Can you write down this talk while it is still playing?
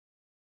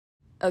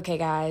Okay,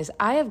 guys,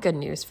 I have good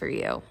news for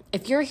you.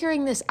 If you're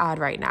hearing this ad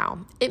right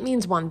now, it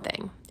means one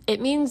thing. It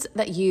means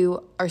that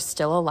you are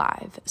still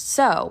alive.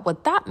 So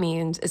what that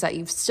means is that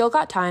you've still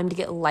got time to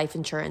get life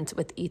insurance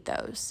with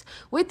Ethos.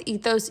 With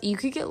Ethos, you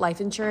could get life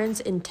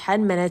insurance in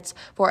 10 minutes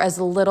for as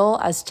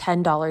little as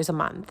 $10 a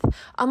month.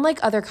 Unlike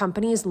other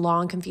companies'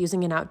 long,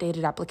 confusing, and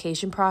outdated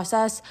application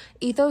process,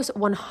 Ethos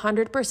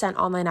 100%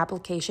 online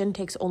application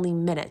takes only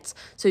minutes,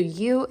 so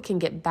you can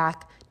get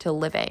back to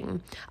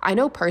living. I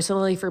know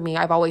personally for me,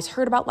 I've always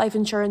heard about life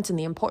insurance and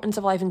the importance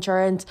of life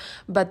insurance,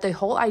 but the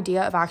whole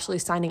idea of actually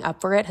signing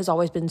up for it has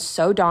always been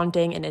so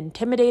daunting and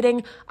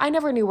intimidating. I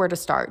never knew where to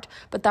start,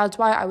 but that's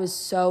why I was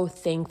so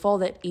thankful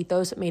that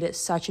Ethos made it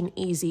such an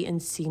easy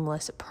and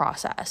seamless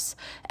process.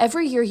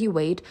 Every year you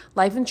wait,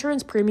 life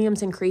insurance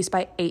premiums increase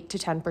by 8 to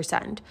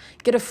 10%.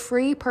 Get a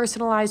free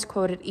personalized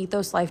quote at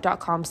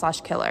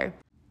ethoslife.com/killer.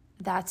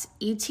 That's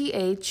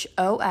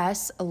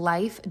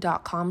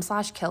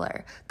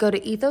ethoslife.com/killer. Go to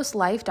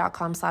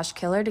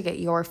ethoslife.com/killer to get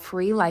your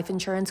free life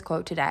insurance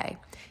quote today.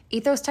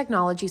 Ethos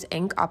Technologies,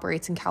 Inc.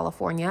 operates in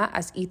California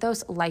as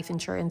Ethos Life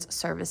Insurance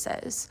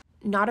Services.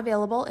 Not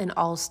available in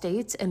all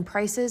states, and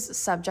prices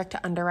subject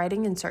to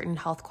underwriting and certain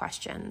health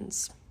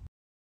questions.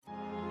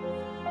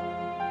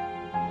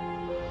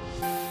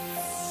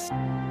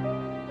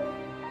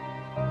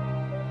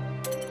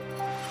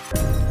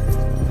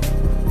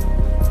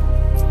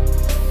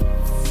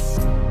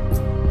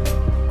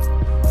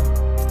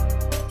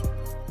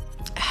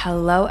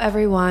 Hello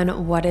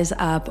everyone, what is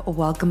up?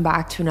 Welcome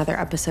back to another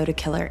episode of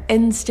Killer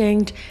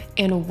Instinct,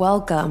 and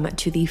welcome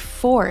to the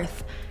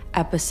 4th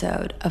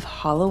episode of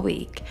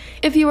HALLOWEEK.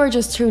 If you are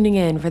just tuning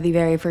in for the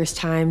very first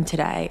time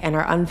today and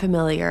are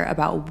unfamiliar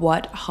about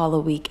what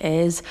HALLOWEEK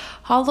is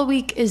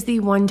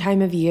the one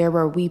time of year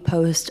where we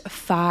post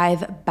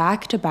 5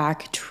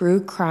 back-to-back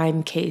true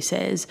crime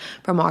cases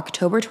from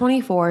October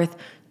 24th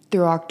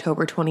through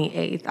October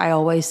 28th. I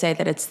always say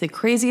that it's the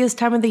craziest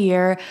time of the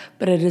year,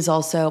 but it is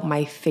also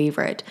my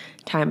favorite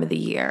time of the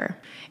year.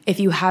 If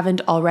you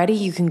haven't already,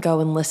 you can go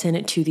and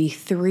listen to the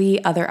 3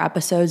 other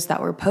episodes that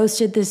were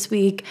posted this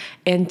week,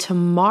 and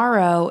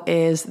tomorrow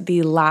is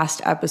the last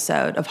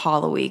episode of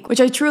HALLOWEEK, which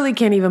I truly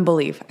can't even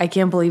believe. I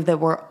can't believe that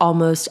we're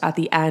almost at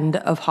the end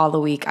of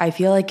HALLOWEEK. I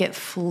feel like it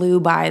flew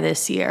by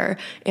this year,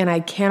 and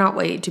I cannot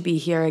wait to be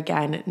here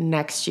again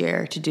next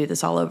year to do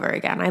this all over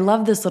again. I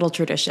love this little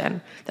tradition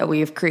that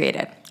we have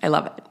created. I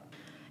love it.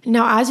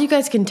 Now, as you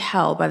guys can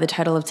tell by the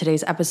title of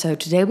today's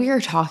episode, today we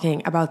are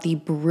talking about the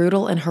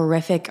brutal and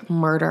horrific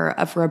murder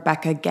of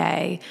Rebekah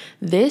Gay.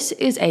 This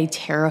is a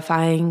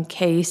terrifying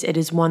case. It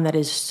is one that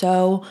is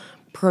so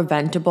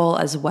preventable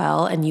as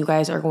well, and you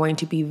guys are going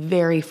to be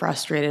very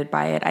frustrated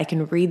by it. I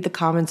can read the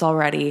comments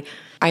already.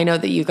 I know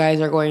that you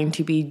guys are going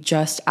to be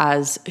just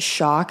as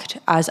shocked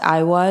as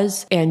I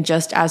was and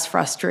just as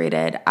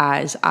frustrated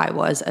as I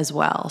was as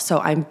well. So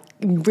I'm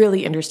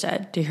really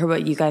interested to hear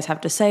what you guys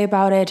have to say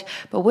about it.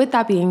 But with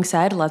that being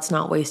said, let's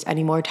not waste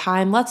any more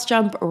time. Let's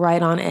jump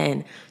right on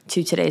in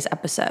to today's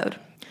episode.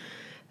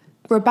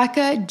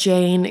 Rebekah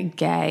Jane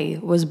Gay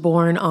was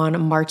born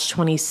on March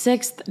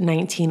 26,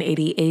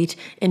 1988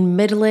 in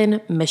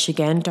Midland,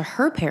 Michigan to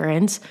her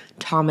parents,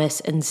 Thomas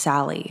and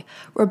Sally.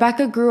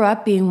 Rebekah grew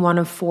up being one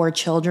of 4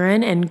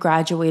 children and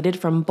graduated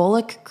from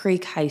Bullock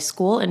Creek High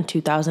School in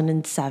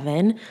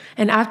 2007,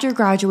 and after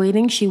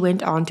graduating, she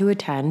went on to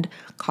attend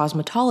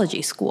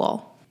cosmetology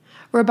school.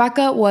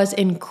 Rebekah was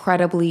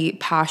incredibly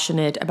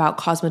passionate about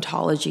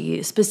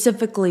cosmetology,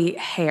 specifically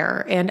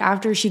hair, and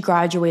after she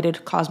graduated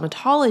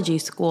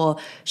cosmetology school,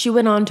 she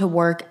went on to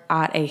work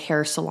at a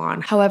hair salon.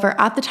 However,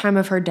 at the time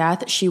of her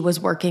death, she was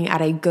working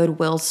at a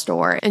Goodwill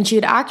store, and she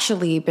had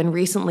actually been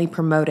recently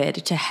promoted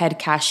to head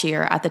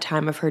cashier at the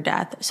time of her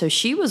death, so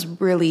she was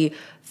really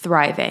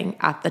thriving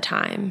at the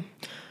time.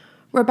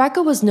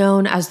 Rebekah was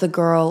known as the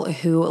girl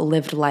who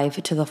lived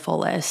life to the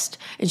fullest,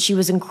 and she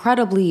was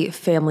incredibly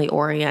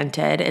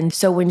family-oriented. And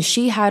so when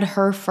she had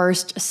her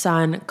first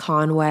son,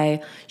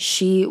 Conway,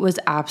 she was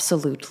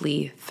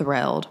absolutely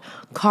thrilled.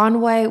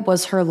 Conway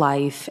was her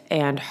life,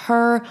 and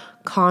her,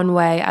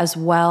 Conway, as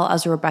well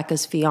as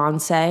Rebekah's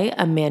fiance,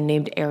 a man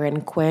named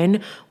Aaron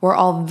Quinn, were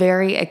all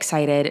very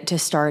excited to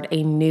start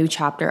a new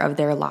chapter of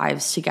their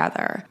lives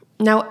together.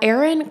 Now,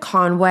 Aaron,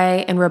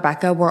 Conway, and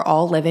Rebekah were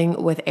all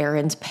living with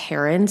Aaron's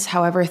parents.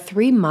 However,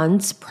 3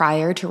 months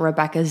prior to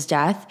Rebekah's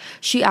death,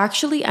 she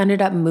actually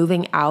ended up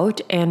moving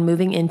out and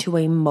moving into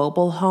a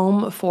mobile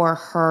home for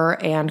her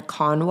and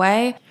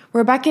Conway.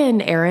 Rebekah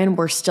and Aaron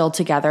were still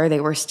together. They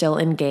were still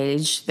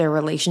engaged. Their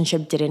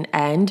relationship didn't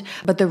end.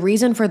 But the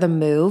reason for the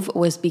move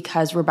was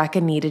because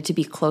Rebekah needed to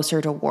be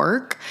closer to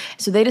work.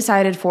 So they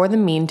decided for the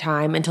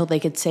meantime, until they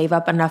could save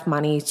up enough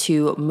money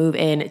to move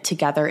in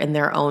together in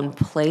their own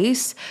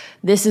place,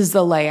 this is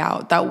the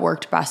layout that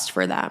worked best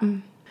for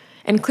them.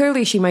 And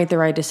clearly she made the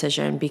right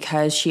decision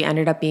because she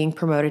ended up being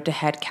promoted to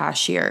head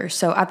cashier.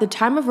 So at the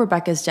time of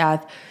Rebekah's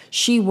death,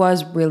 she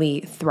was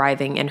really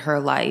thriving in her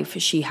life.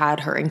 She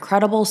had her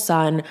incredible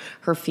son,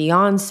 her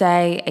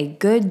fiance, a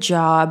good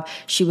job.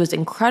 She was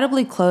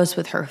incredibly close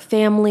with her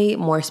family,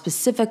 more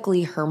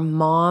specifically her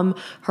mom.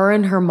 Her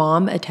and her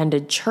mom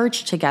attended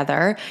church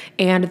together,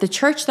 and the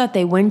church that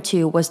they went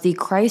to was the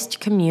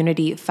Christ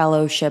Community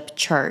Fellowship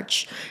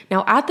Church.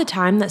 Now, at the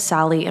time that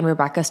Sally and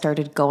Rebekah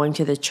started going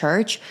to the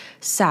church,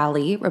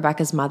 Sally,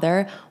 Rebekah's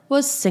mother,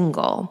 was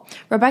single.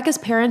 Rebekah's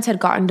parents had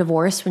gotten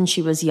divorced when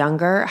she was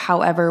younger.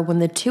 However, when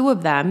the two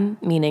of them,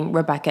 meaning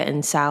Rebekah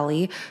and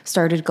Sally,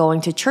 started going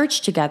to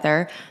church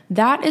together,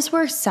 that is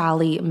where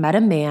Sally met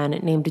a man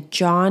named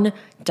John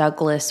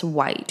Douglas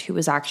White, who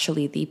was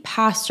actually the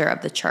pastor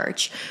of the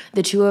church.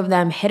 The two of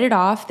them hit it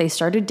off, they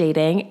started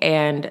dating,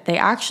 and they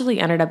actually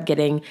ended up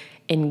getting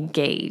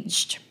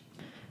engaged.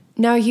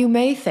 Now, you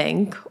may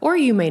think, or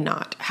you may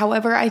not.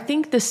 However, I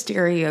think the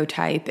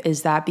stereotype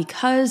is that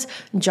because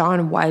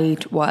John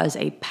White was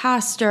a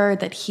pastor,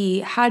 that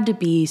he had to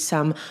be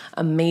some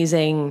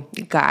amazing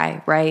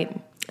guy,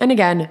 right? And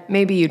again,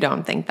 maybe you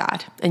don't think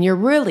that. And you're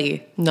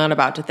really not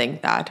about to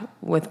think that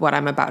with what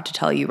I'm about to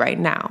tell you right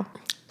now.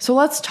 So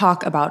let's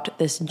talk about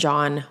this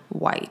John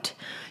White.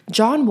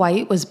 John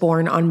White was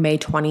born on May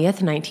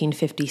 20th,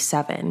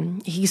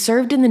 1957. He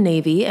served in the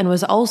Navy and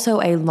was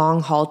also a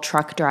long-haul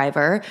truck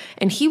driver,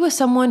 and he was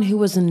someone who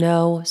was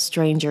no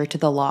stranger to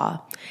the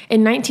law.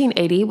 In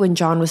 1980, when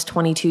John was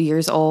 22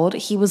 years old,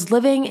 he was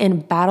living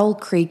in Battle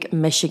Creek,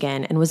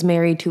 Michigan, and was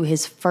married to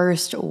his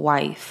first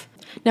wife.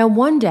 Now,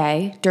 one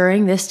day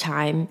during this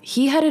time,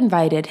 he had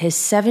invited his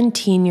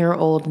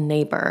 17-year-old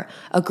neighbor,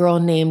 a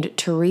girl named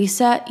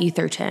Teresa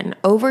Etherton,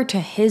 over to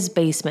his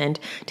basement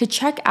to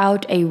check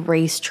out a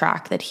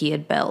racetrack that he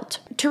had built.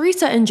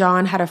 Teresa and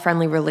John had a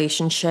friendly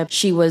relationship.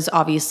 She was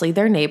obviously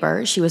their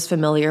neighbor. She was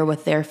familiar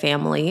with their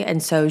family,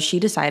 and so she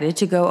decided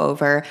to go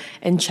over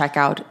and check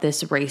out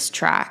this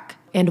racetrack.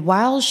 And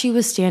while she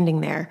was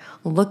standing there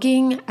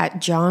looking at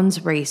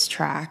John's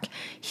racetrack,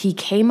 he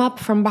came up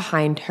from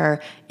behind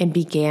her and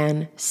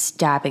began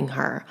stabbing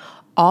her,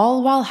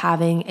 all while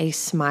having a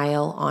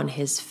smile on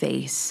his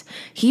face.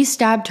 He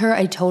stabbed her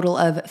a total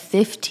of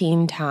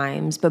 15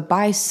 times, but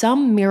by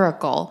some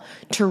miracle,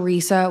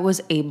 Teresa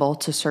was able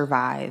to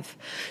survive.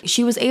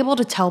 She was able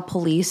to tell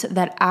police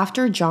that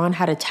after John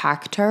had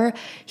attacked her,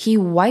 he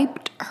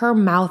wiped her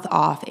mouth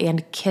off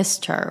and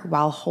kissed her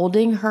while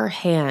holding her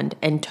hand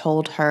and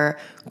told her,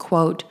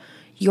 quote,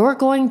 "You're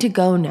going to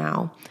go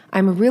now.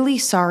 I'm really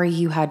sorry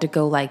you had to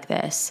go like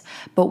this,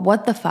 but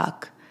what the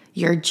fuck?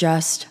 You're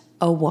just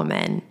a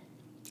woman."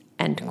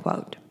 End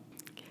quote.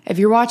 If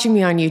you're watching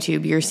me on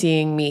YouTube, you're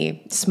seeing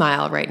me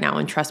smile right now,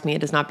 and trust me,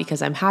 it is not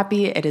because I'm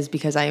happy, it is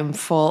because I am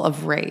full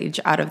of rage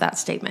out of that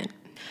statement.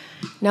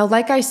 Now,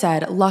 like I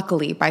said,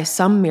 luckily, by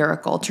some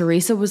miracle,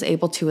 Teresa was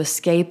able to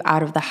escape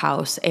out of the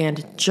house,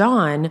 and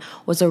John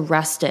was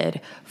arrested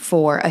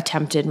for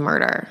attempted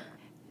murder.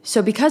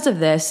 So because of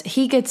this,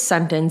 he gets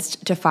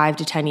sentenced to 5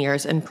 to 10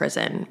 years in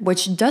prison,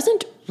 which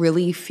doesn't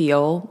really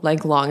feel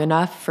like long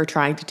enough for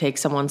trying to take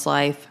someone's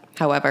life.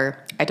 However,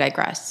 I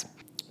digress.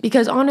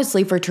 Because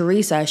honestly, for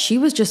Teresa, she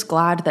was just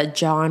glad that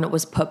John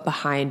was put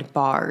behind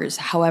bars.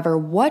 However,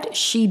 what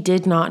she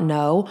did not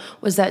know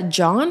was that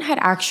John had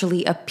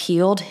actually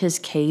appealed his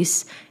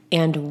case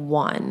and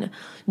won.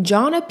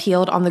 John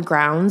appealed on the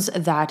grounds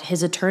that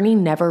his attorney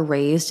never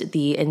raised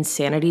the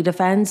insanity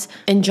defense,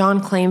 and John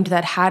claimed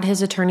that had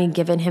his attorney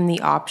given him the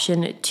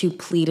option to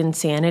plead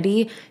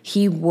insanity,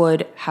 he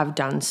would have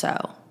done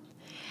so.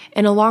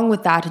 And along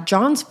with that,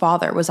 John's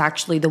father was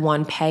actually the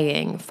one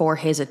paying for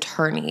his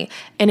attorney.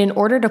 And in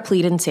order to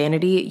plead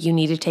insanity, you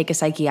need to take a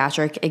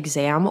psychiatric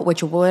exam,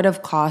 which would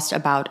have cost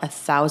about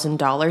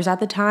 $1,000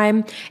 at the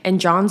time. And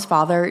John's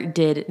father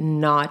did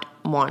not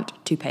want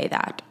to pay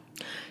that.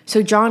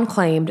 So John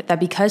claimed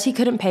that because he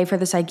couldn't pay for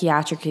the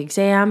psychiatric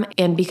exam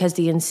and because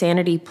the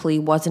insanity plea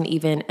wasn't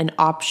even an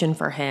option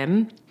for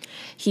him,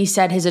 he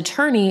said his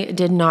attorney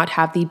did not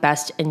have the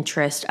best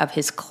interest of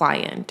his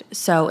client.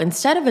 So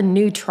instead of a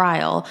new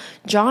trial,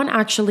 John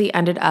actually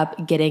ended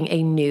up getting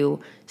a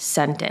new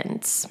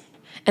sentence.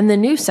 And the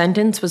new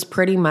sentence was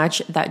pretty much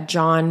that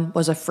John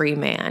was a free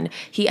man.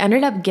 He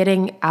ended up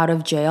getting out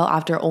of jail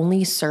after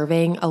only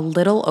serving a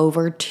little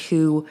over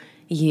 2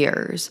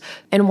 years.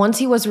 And once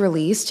he was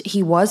released,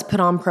 he was put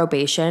on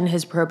probation.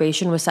 His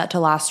probation was set to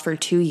last for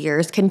 2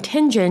 years,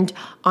 contingent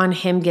on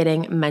him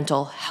getting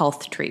mental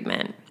health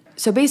treatment.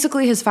 So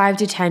basically his 5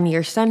 to 10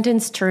 year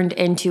sentence turned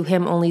into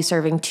him only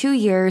serving 2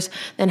 years,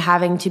 then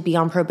having to be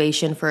on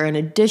probation for an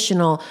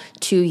additional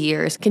 2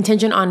 years,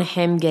 contingent on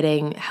him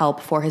getting help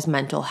for his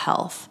mental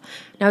health.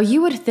 Now,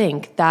 you would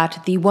think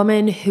that the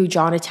woman who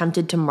John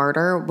attempted to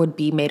murder would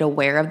be made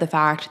aware of the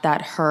fact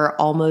that her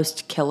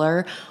almost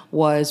killer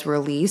was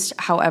released.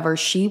 However,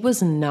 she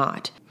was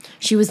not.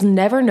 She was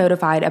never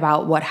notified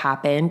about what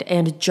happened,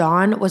 and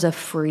John was a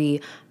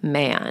free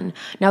man.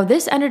 Now,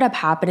 this ended up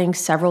happening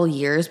several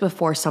years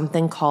before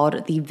something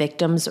called the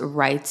Victims'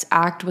 Rights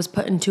Act was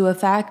put into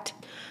effect.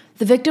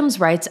 The Victims'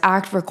 Rights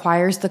Act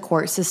requires the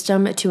court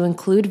system to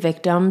include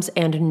victims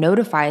and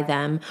notify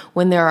them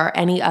when there are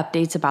any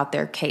updates about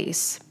their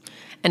case.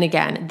 And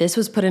again, this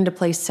was put into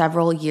place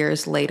several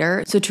years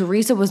later, so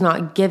Teresa was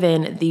not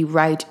given the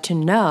right to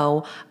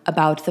know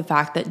about the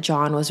fact that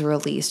John was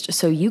released.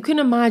 So you can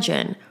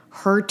imagine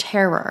her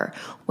terror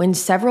when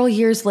several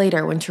years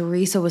later, when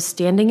Teresa was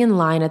standing in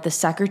line at the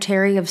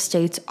Secretary of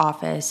State's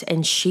office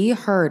and she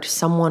heard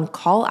someone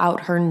call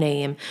out her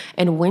name,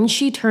 and when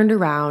she turned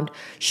around,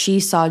 she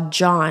saw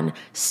John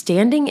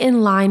standing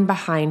in line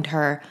behind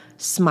her,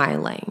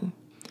 smiling.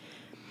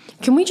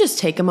 Can we just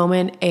take a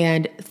moment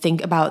and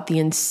think about the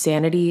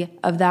insanity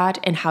of that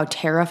and how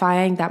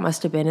terrifying that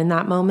must have been in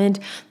that moment?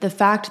 The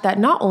fact that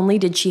not only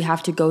did she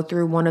have to go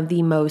through one of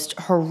the most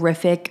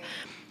horrific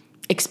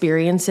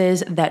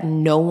experiences that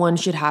no one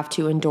should have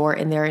to endure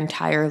in their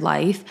entire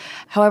life.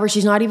 However,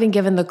 she's not even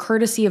given the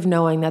courtesy of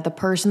knowing that the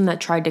person that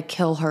tried to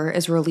kill her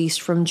is released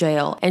from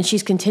jail. And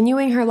she's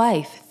continuing her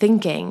life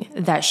thinking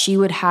that she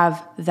would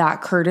have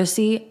that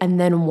courtesy. And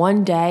then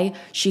one day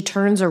she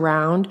turns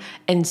around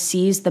and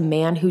sees the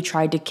man who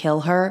tried to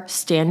kill her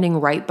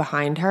standing right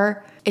behind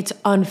her. It's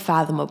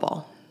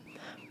unfathomable.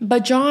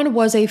 But John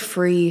was a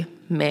free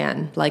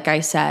man, like I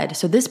said.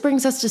 So this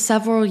brings us to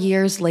several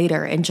years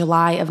later in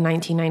July of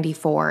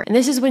 1994. And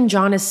this is when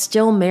John is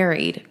still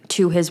married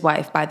to his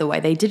wife, by the way.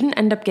 They didn't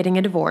end up getting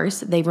a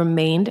divorce. They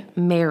remained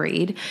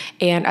married.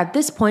 And at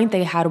this point,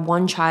 they had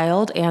one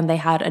child and they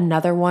had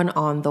another one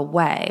on the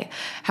way.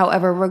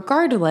 However,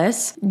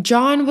 regardless,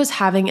 John was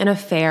having an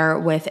affair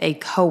with a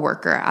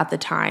coworker at the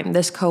time.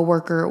 This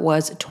coworker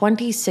was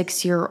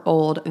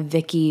 26-year-old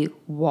Vicky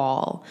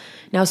Wall.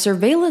 Now,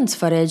 surveillance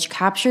footage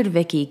captured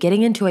Vicky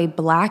getting into a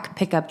black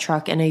pickup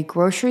truck in a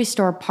grocery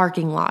store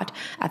parking lot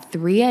at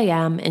 3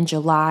 a.m. in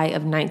July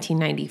of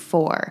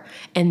 1994.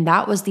 And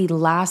that was the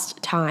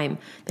last time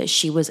that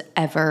she was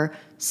ever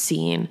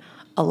seen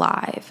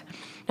alive.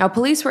 Now,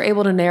 police were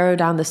able to narrow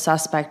down the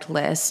suspect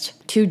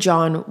list to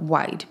John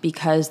White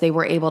because they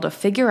were able to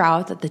figure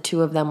out that the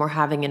two of them were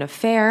having an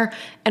affair.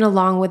 And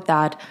along with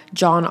that,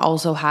 John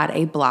also had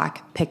a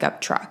black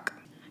pickup truck.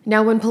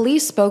 Now, when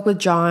police spoke with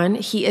John,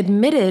 he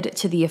admitted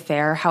to the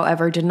affair,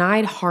 however,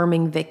 denied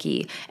harming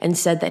Vicky and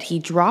said that he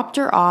dropped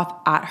her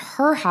off at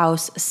her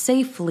house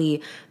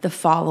safely the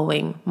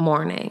following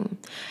morning.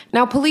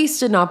 Now, police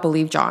did not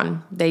believe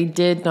John. They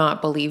did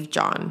not believe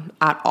John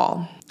at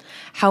all.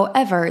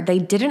 However, they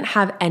didn't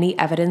have any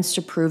evidence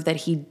to prove that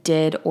he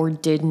did or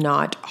did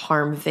not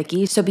harm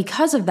Vicky. So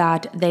because of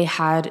that, they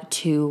had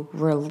to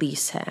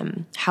release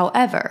him.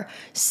 However,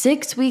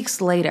 6 weeks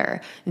later,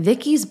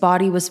 Vicky's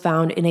body was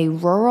found in a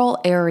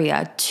rural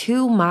area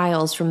 2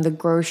 miles from the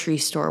grocery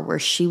store where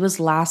she was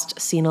last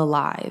seen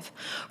alive.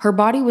 Her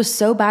body was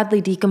so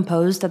badly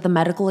decomposed that the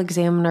medical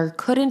examiner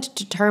couldn't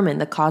determine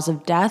the cause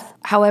of death.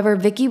 However,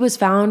 Vicky was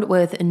found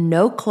with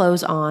no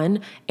clothes on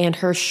and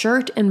her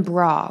shirt and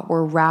bra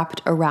were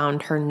wrapped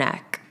around her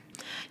neck.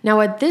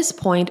 Now, at this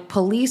point,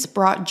 police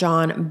brought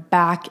John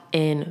back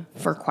in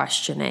for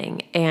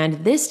questioning,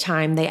 and this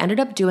time they ended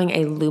up doing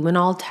a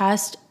luminol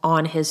test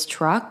on his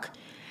truck,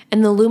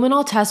 and the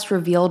luminol test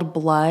revealed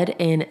blood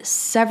in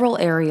several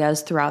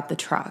areas throughout the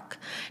truck.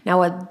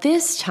 Now, at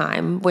this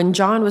time, when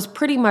John was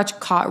pretty much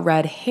caught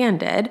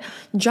red-handed,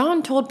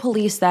 John told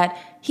police that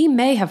he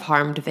may have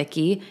harmed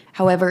Vicky.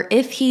 However,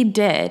 if he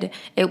did,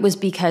 it was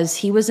because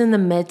he was in the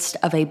midst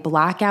of a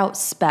blackout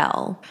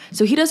spell.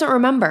 So he doesn't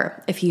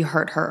remember if he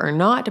hurt her or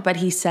not, but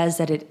he says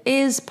that it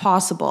is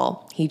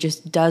possible. He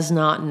just does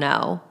not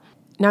know.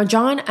 Now,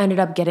 John ended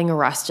up getting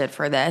arrested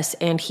for this,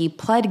 and he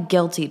pled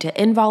guilty to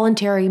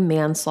involuntary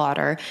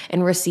manslaughter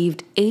and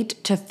received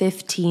 8 to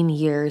 15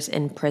 years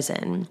in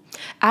prison.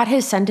 At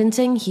his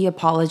sentencing, he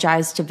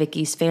apologized to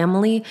Vicky's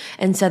family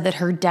and said that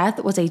her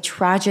death was a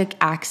tragic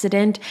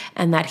accident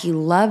and that he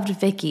loved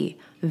Vicky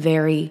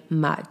very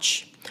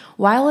much.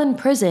 While in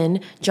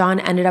prison, John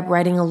ended up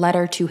writing a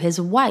letter to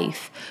his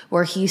wife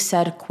where he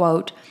said,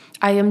 quote,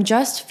 "I am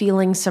just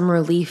feeling some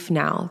relief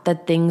now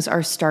that things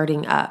are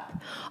starting up,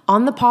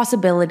 on the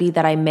possibility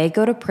that I may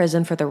go to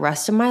prison for the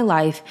rest of my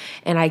life,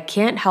 and I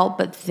can't help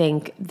but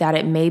think that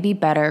it may be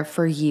better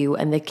for you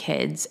and the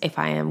kids if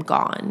I am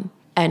gone."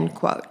 End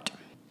quote.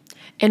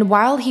 And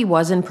while he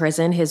was in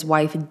prison, his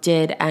wife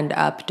did end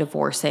up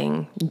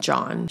divorcing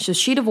John. So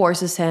she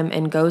divorces him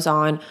and goes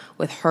on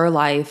with her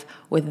life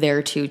with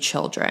their 2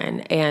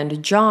 children.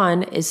 And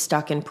John is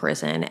stuck in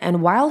prison.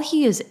 And while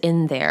he is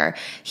in there,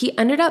 he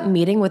ended up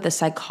meeting with a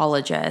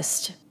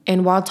psychologist.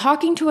 And while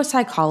talking to a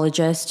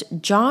psychologist,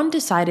 John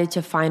decided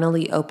to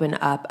finally open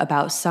up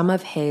about some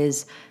of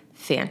his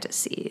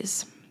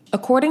fantasies.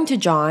 According to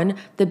John,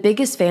 the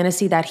biggest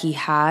fantasy that he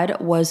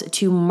had was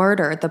to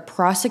murder the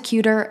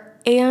prosecutor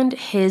and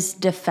his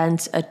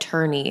defense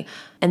attorney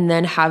and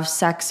then have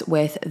sex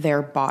with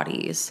their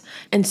bodies.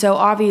 And so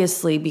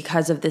obviously,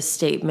 because of this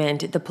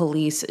statement, the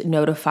police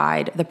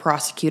notified the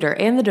prosecutor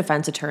and the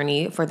defense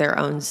attorney for their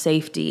own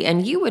safety.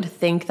 And you would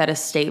think that a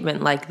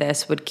statement like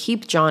this would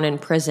keep John in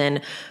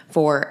prison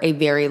for a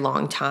very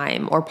long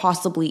time, or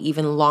possibly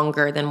even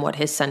longer than what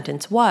his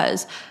sentence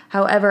was.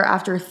 However,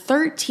 after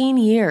 13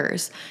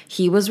 years,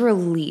 he was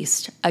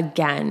released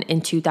again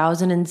in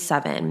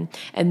 2007,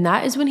 and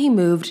that is when he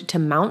moved to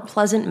Mount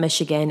Pleasant,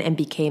 Michigan, and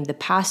became the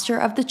pastor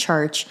of the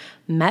church,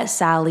 met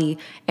Sally,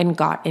 and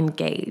got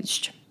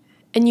engaged.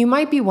 And you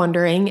might be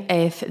wondering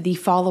if the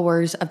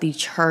followers of the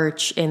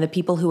church and the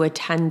people who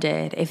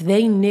attended, if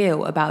they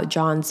knew about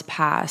John's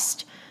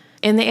past.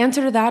 And the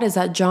answer to that is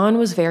that John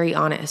was very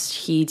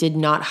honest. He did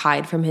not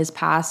hide from his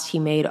past. He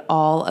made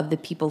all of the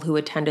people who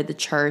attended the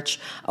church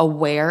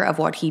aware of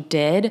what he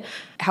did.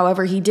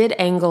 However, he did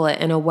angle it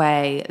in a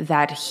way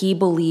that he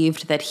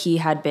believed that he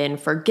had been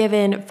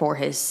forgiven for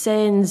his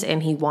sins,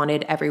 and he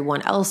wanted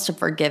everyone else to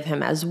forgive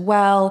him as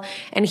well.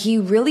 And he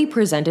really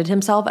presented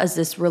himself as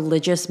this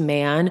religious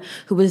man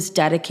who was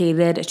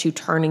dedicated to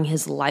turning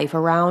his life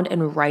around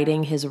and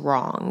righting his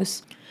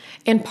wrongs.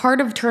 And part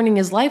of turning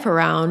his life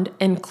around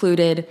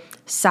included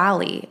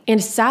Sally.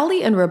 And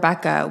Sally and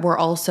Rebekah were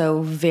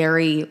also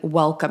very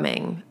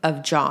welcoming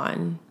of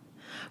John.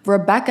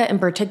 Rebekah in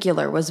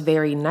particular was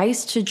very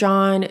nice to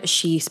John.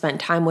 She spent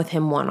time with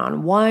him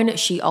one-on-one.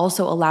 She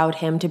also allowed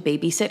him to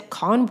babysit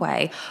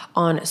Conway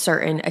on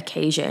certain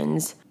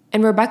occasions.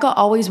 And Rebekah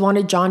always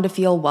wanted John to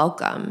feel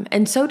welcome,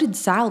 and so did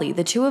Sally.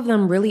 The two of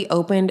them really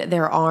opened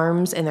their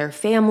arms and their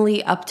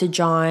family up to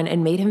John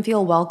and made him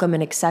feel welcome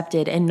and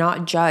accepted and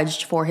not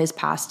judged for his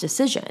past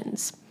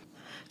decisions.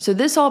 So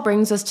this all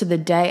brings us to the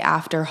day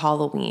after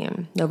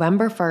Halloween,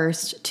 November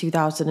 1st,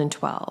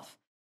 2012.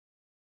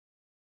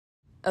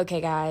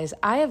 Okay guys,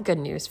 I have good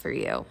news for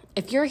you.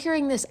 If you're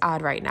hearing this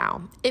ad right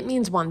now, it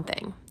means one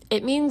thing.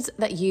 It means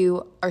that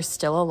you are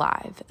still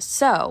alive.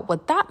 So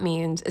what that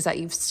means is that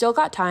you've still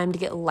got time to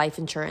get life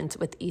insurance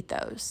with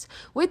Ethos.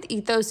 With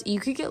Ethos, you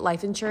could get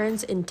life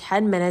insurance in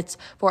 10 minutes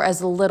for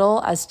as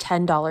little as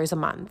 $10 a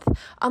month.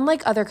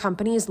 Unlike other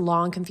companies'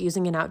 long,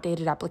 confusing, and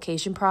outdated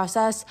application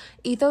process,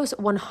 Ethos'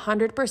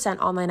 100%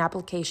 online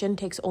application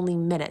takes only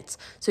minutes,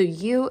 so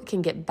you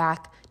can get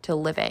back to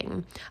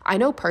living. I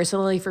know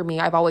personally for me,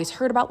 I've always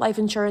heard about life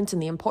insurance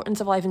and the importance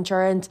of life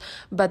insurance,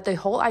 but the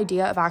whole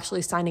idea of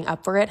actually signing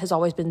up for it has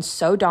always been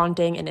so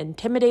daunting and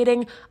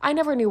intimidating. I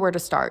never knew where to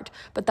start,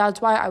 but that's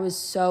why I was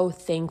so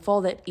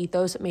thankful that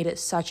Ethos made it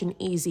such an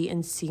easy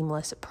and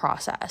seamless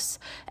process.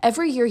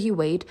 Every year you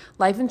wait,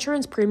 life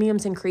insurance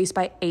premiums increase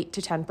by 8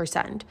 to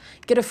 10%.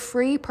 Get a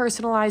free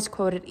personalized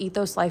quote at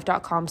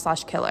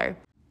ethoslife.com/killer.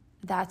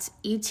 That's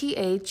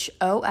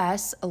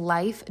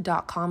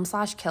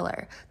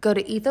ethoslife.com/killer. Go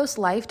to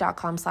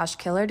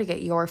ethoslife.com/killer to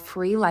get your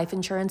free life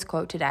insurance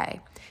quote today.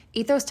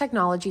 Ethos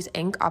Technologies,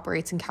 Inc.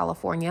 operates in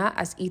California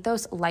as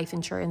Ethos Life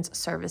Insurance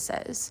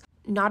Services.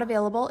 Not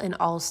available in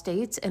all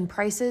states, and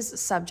prices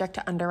subject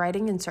to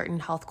underwriting and certain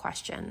health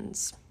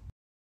questions.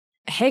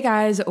 Hey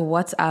guys,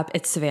 what's up?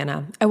 It's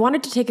Savannah. I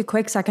wanted to take a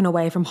quick second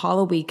away from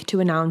HALLOWEEK to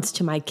announce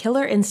to my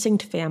Killer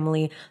Instinct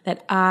family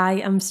that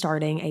I am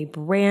starting a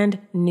brand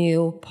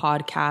new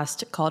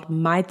podcast called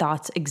My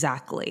Thoughts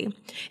Exactly.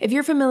 If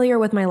you're familiar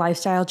with my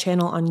lifestyle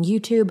channel on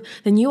YouTube,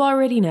 then you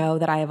already know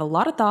that I have a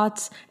lot of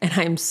thoughts, and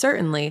I am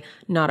certainly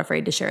not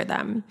afraid to share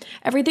them.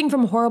 Everything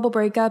from horrible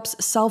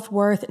breakups,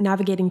 self-worth,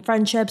 navigating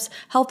friendships,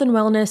 health and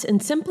wellness,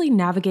 and simply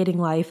navigating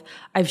life,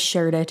 I've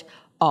shared it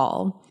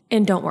all.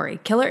 And don't worry,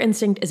 Killer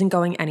Instinct isn't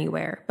going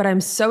anywhere, but I'm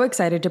so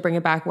excited to bring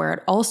it back where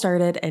it all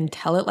started and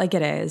tell it like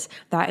it is.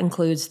 That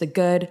includes the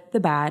good, the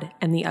bad,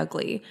 and the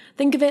ugly.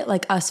 Think of it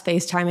like us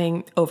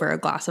FaceTiming over a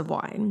glass of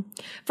wine.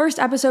 First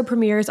episode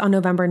premieres on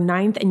November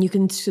 9th, and you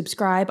can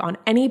subscribe on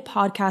any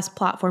podcast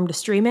platform to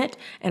stream it,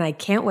 and I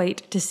can't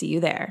wait to see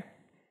you there.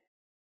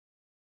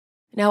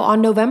 Now,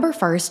 on November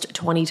 1st,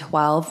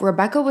 2012,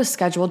 Rebekah was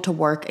scheduled to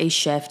work a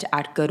shift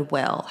at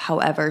Goodwill.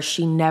 However,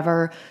 she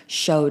never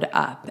showed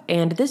up.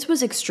 And this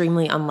was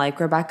extremely unlike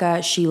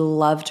Rebekah. She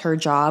loved her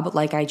job,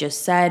 like I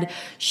just said.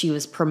 She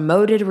was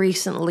promoted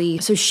recently,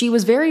 so she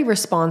was very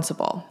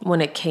responsible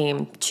when it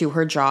came to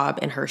her job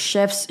and her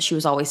shifts. She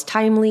was always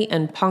timely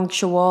and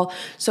punctual.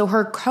 So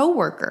her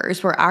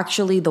coworkers were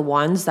actually the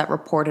ones that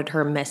reported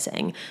her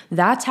missing.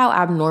 That's how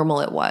abnormal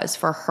it was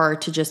for her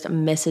to just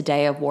miss a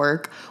day of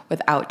work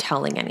without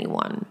telling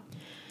anyone.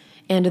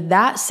 And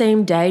that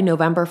same day,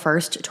 November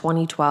 1st,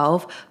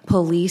 2012,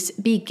 police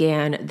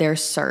began their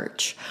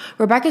search.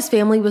 Rebekah's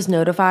family was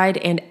notified,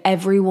 and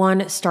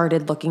everyone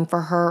started looking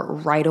for her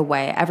right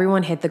away.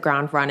 Everyone hit the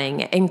ground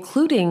running,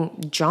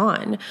 including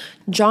John.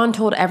 John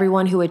told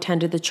everyone who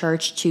attended the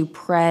church to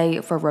pray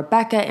for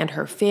Rebekah and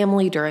her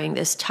family during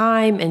this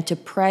time and to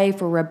pray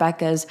for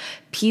Rebekah's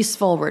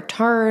peaceful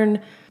return.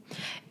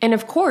 And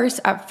of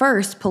course, at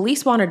first,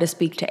 police wanted to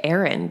speak to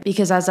Aaron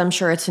because, as I'm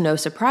sure it's no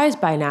surprise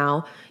by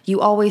now, you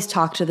always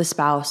talk to the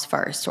spouse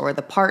first, or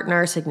the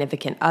partner,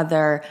 significant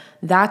other.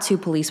 That's who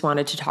police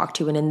wanted to talk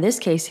to, and in this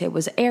case, it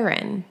was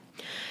Aaron.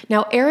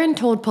 Now, Aaron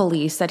told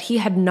police that he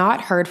had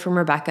not heard from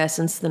Rebekah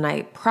since the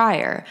night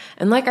prior.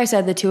 And like I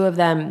said, the two of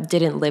them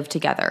didn't live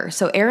together.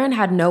 So Aaron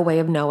had no way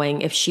of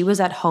knowing if she was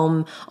at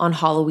home on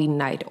Halloween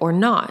night or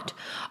not.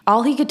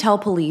 All he could tell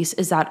police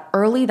is that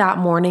early that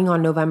morning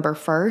on November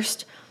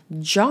 1st,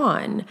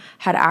 John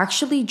had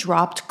actually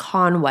dropped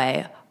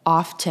Conway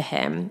off to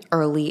him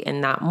early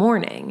in that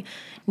morning.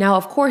 Now,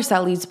 of course,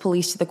 that leads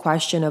police to the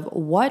question of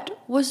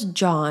what was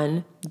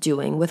John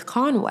doing with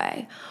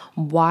Conway?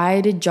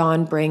 Why did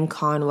John bring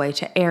Conway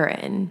to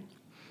Aaron?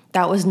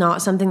 That was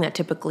not something that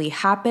typically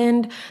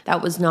happened.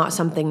 That was not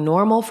something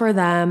normal for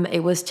them.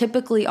 It was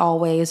typically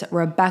always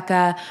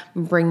Rebekah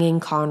bringing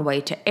Conway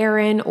to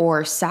Aaron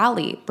or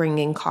Sally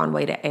bringing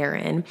Conway to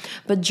Aaron.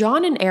 But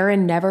John and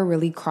Aaron never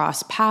really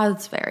crossed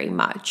paths very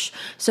much.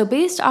 So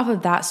based off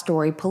of that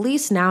story,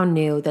 police now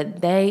knew that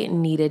they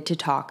needed to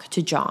talk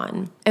to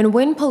John. And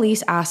when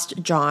police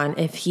asked John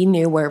if he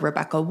knew where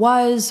Rebekah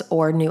was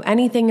or knew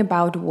anything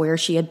about where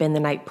she had been the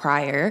night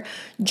prior,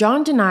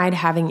 John denied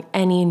having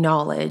any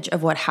knowledge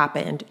of what happened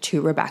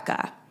to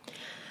Rebekah.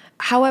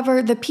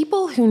 However, the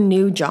people who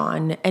knew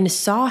John and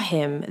saw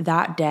him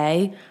that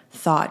day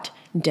thought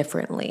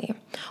differently.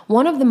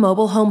 One of the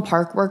mobile home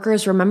park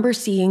workers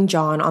remembers seeing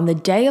John on the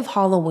day of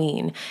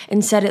Halloween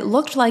and said it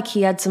looked like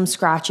he had some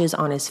scratches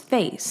on his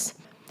face.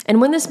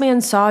 And when this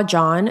man saw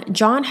John,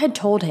 John had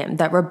told him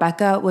that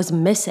Rebekah was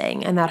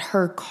missing and that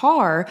her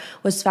car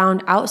was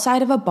found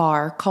outside of a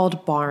bar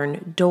called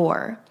Barn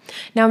Door.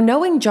 Now,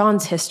 knowing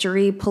John's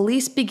history,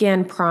 police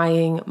began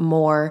prying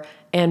more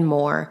and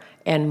more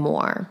and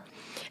more.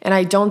 And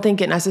I don't think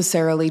it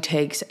necessarily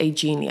takes a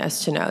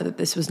genius to know that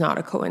this was not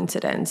a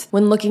coincidence.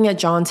 When looking at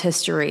John's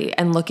history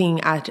and looking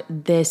at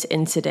this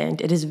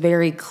incident, it is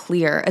very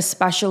clear,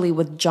 especially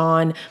with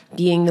John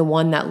being the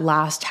one that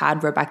last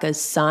had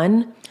Rebekah's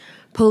son.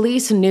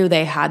 Police knew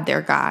they had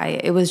their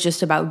guy. It was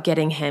just about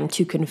getting him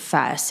to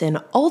confess, and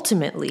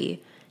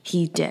ultimately,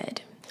 he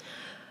did.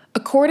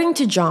 According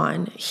to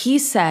John, he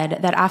said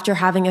that after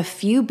having a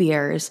few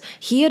beers,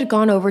 he had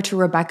gone over to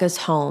Rebekah's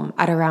home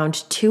at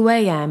around 2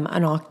 a.m.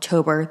 on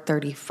October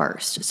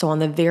 31st, so on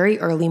the very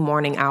early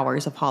morning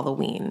hours of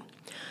Halloween.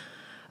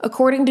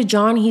 According to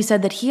John, he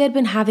said that he had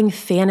been having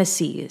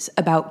fantasies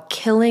about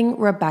killing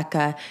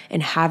Rebekah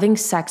and having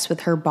sex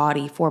with her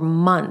body for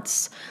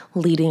months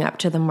leading up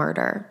to the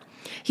murder.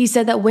 He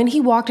said that when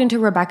he walked into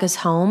Rebekah's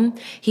home,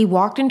 he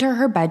walked into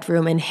her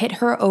bedroom and hit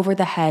her over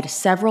the head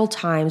several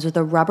times with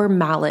a rubber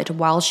mallet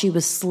while she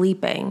was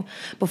sleeping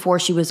before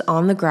she was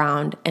on the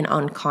ground and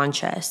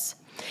unconscious.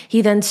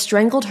 He then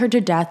strangled her to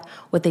death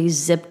with a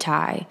zip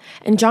tie,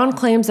 and John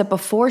claims that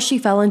before she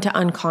fell into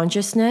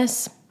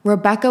unconsciousness,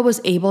 Rebekah was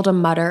able to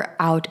mutter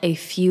out a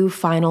few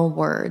final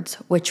words,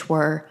 which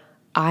were,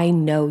 "I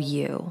know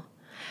you."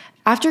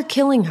 After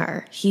killing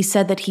her, he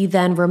said that he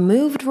then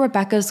removed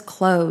Rebekah's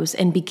clothes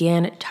and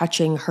began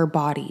touching her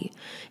body.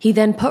 He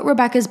then put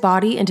Rebekah's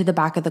body into the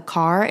back of the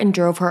car and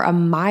drove her a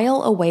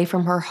mile away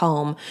from her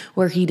home,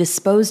 where he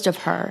disposed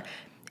of her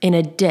in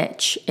a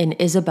ditch in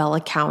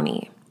Isabella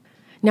County.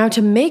 Now,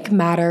 to make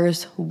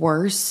matters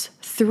worse,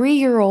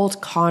 3-year-old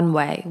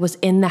Conway was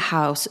in the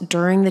house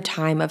during the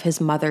time of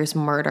his mother's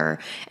murder,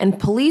 and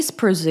police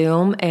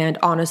presume, and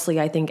honestly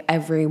I think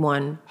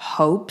everyone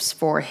hopes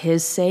for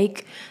his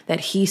sake, that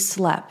he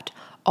slept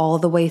all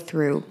the way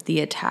through the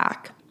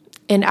attack.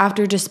 And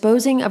after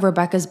disposing of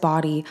Rebekah's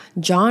body,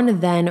 John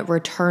then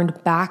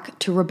returned back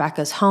to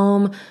Rebekah's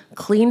home,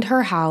 cleaned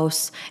her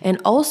house, and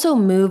also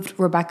moved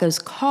Rebekah's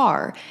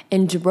car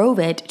and drove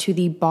it to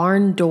the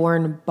Barn Door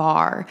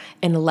bar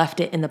and left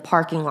it in the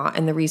parking lot.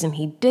 And the reason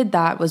he did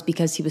that was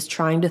because he was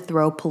trying to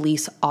throw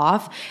police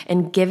off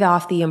and give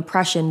off the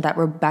impression that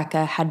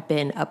Rebekah had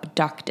been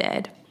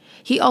abducted.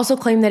 He also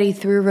claimed that he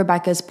threw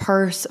Rebekah's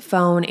purse,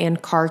 phone,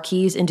 and car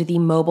keys into the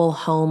mobile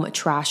home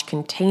trash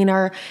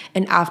container,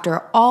 and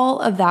after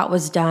all of that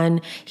was done,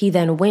 he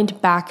then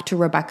went back to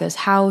Rebekah's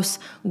house,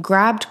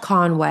 grabbed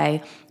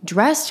Conway,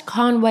 dressed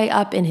Conway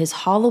up in his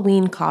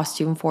Halloween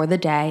costume for the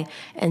day,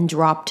 and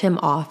dropped him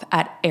off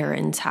at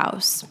Aaron's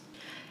house.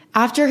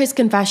 After his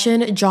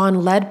confession,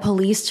 John led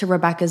police to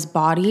Rebekah's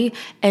body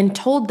and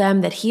told them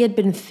that he had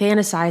been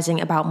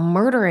fantasizing about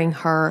murdering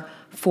her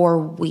for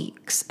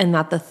weeks, and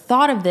that the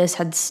thought of this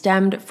had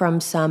stemmed from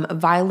some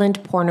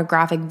violent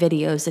pornographic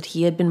videos that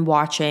he had been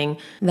watching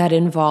that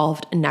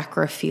involved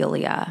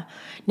necrophilia.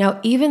 Now,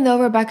 even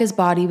though Rebekah's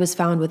body was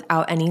found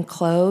without any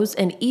clothes,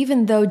 and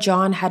even though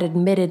John had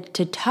admitted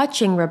to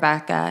touching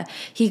Rebekah,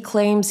 he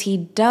claims he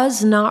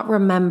does not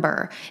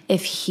remember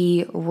if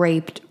he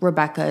raped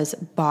Rebekah's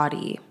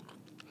body.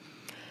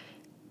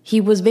 He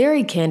was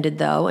very candid,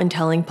 though, in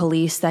telling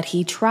police that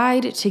he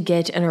tried to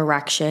get an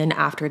erection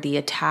after the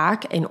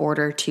attack in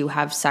order to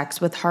have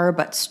sex with her,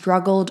 but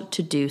struggled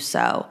to do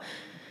so.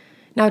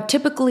 Now,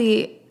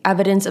 typically,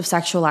 evidence of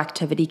sexual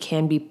activity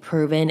can be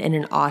proven in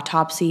an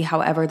autopsy.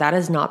 However, that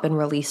has not been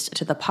released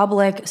to the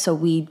public, so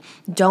we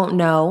don't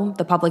know.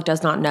 The public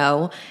does not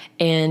know,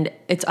 and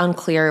it's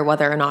unclear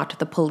whether or not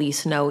the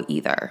police know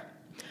either.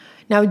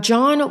 Now,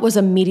 John was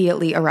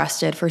immediately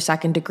arrested for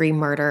second-degree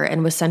murder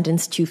and was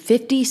sentenced to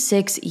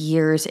 56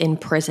 years in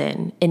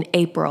prison in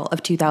April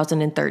of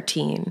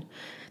 2013.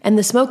 And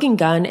the smoking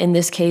gun in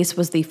this case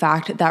was the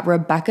fact that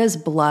Rebekah's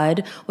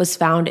blood was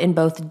found in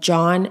both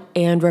John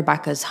and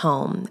Rebekah's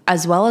home,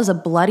 as well as a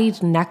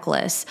bloodied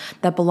necklace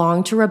that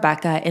belonged to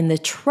Rebekah in the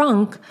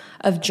trunk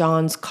of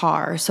John's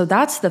car. So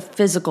that's the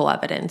physical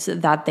evidence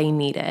that they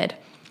needed.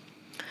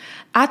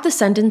 At the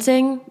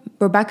sentencing,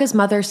 Rebekah's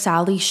mother,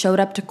 Sally, showed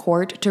up to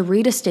court to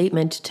read a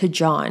statement to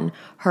John,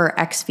 her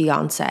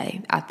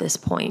ex-fiancé, at this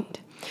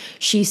point.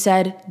 She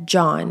said,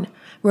 "John,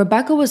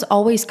 Rebekah was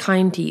always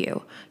kind to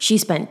you. She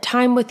spent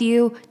time with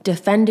you,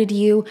 defended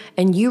you,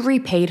 and you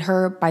repaid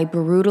her by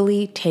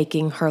brutally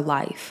taking her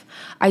life.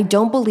 I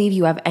don't believe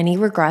you have any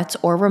regrets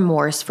or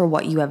remorse for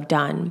what you have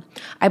done.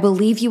 I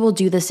believe you will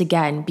do this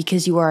again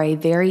because you are a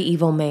very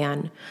evil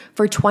man.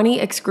 For 20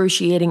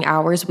 excruciating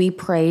hours, we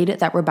prayed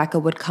that Rebekah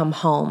would come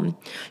home.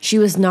 She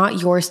was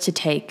not yours to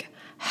take.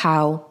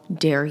 How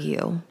dare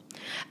you?"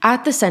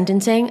 At the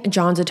sentencing,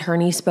 John's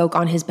attorney spoke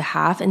on his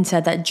behalf and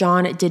said that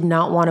John did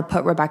not want to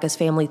put Rebekah's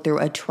family through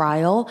a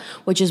trial,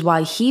 which is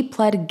why he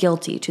pled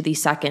guilty to the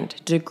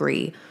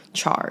second-degree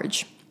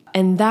charge.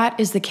 And that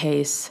is the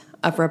case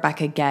of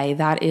Rebekah Gay.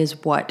 That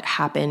is what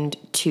happened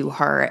to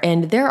her.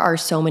 And there are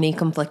so many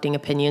conflicting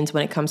opinions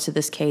when it comes to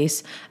this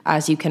case,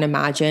 as you can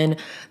imagine.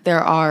 There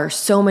are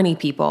so many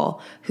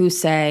people who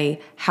say,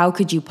 how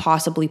could you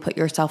possibly put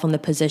yourself in the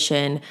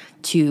position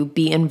to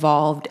be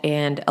involved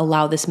and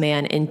allow this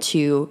man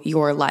into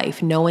your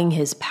life, knowing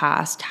his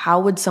past?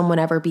 How would someone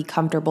ever be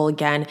comfortable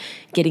again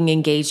getting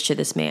engaged to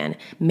this man,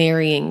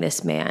 marrying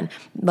this man,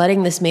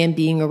 letting this man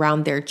being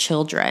around their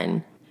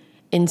children?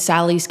 In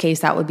Sally's case,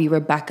 that would be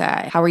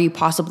Rebekah. How are you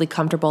possibly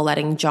comfortable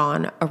letting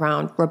John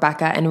around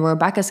Rebekah? And in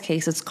Rebekah's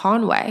case, it's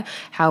Conway.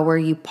 How are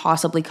you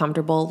possibly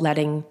comfortable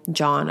letting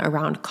John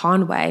around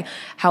Conway?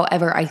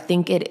 However, I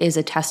think it is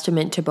a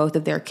testament to both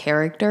of their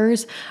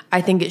characters. I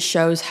think it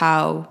shows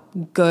how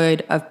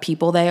good of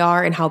people they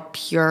are and how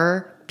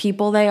pure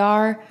people they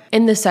are,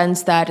 in the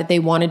sense that they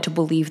wanted to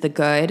believe the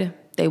good.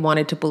 They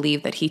wanted to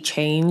believe that he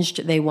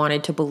changed. They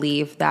wanted to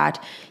believe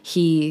that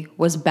he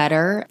was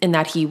better and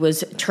that he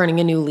was turning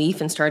a new leaf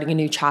and starting a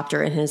new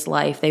chapter in his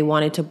life. They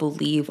wanted to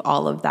believe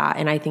all of that.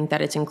 And I think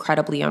that it's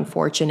incredibly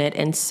unfortunate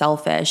and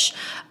selfish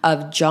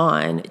of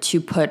John to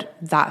put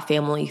that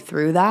family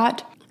through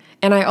that.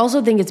 And I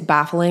also think it's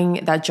baffling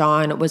that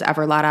John was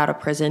ever let out of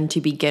prison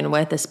to begin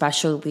with,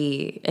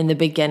 especially in the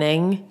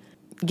beginning.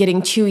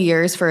 Getting 2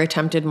 years for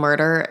attempted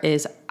murder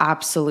is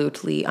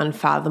absolutely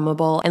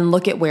unfathomable. And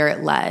look at where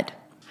it led.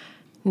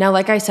 Now,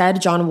 like I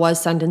said, John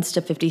was sentenced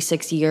to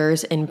 56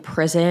 years in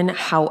prison.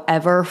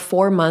 However,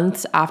 4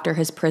 months after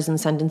his prison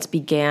sentence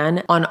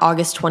began, on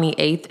August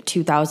 28th,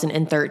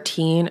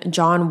 2013,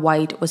 John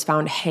White was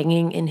found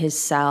hanging in his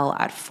cell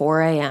at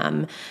 4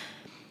 a.m.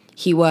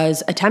 He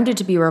was attempted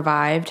to be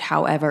revived.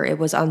 However, it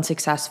was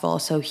unsuccessful,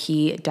 so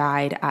he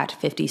died at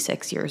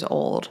 56 years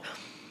old.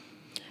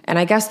 And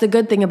I guess the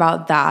good thing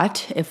about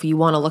that, if you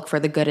want to look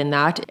for the good in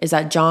that, is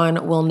that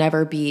John will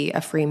never be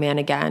a free man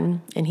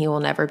again, and he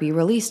will never be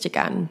released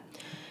again.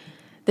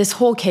 This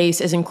whole case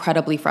is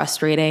incredibly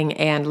frustrating,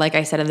 and like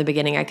I said in the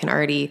beginning, I can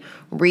already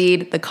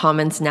read the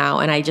comments now,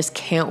 and I just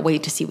can't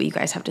wait to see what you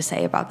guys have to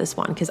say about this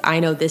one, because I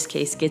know this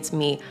case gets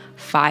me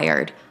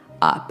fired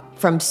up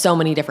from so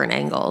many different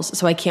angles.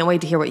 So I can't wait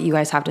to hear what you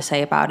guys have to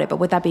say about it. But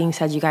with that being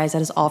said, you guys,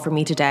 that is all for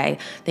me today.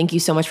 Thank you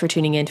so much for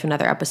tuning in to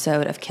another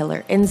episode of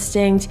Killer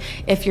Instinct.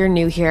 If you're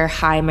new here,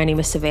 hi, my name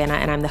is Savannah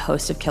and I'm the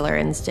host of Killer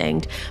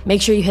Instinct.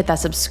 Make sure you hit that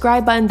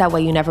subscribe button. That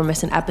way you never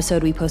miss an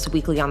episode. We post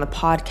weekly on the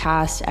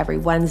podcast every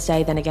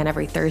Wednesday, then again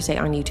every Thursday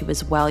on YouTube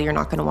as well. You're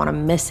not going to want to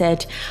miss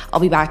it. I'll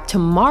be back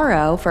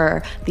tomorrow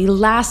for the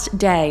last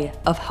day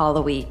of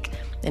HALLOWEEK.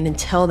 And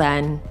until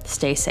then,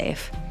 stay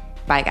safe.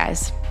 Bye,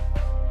 guys.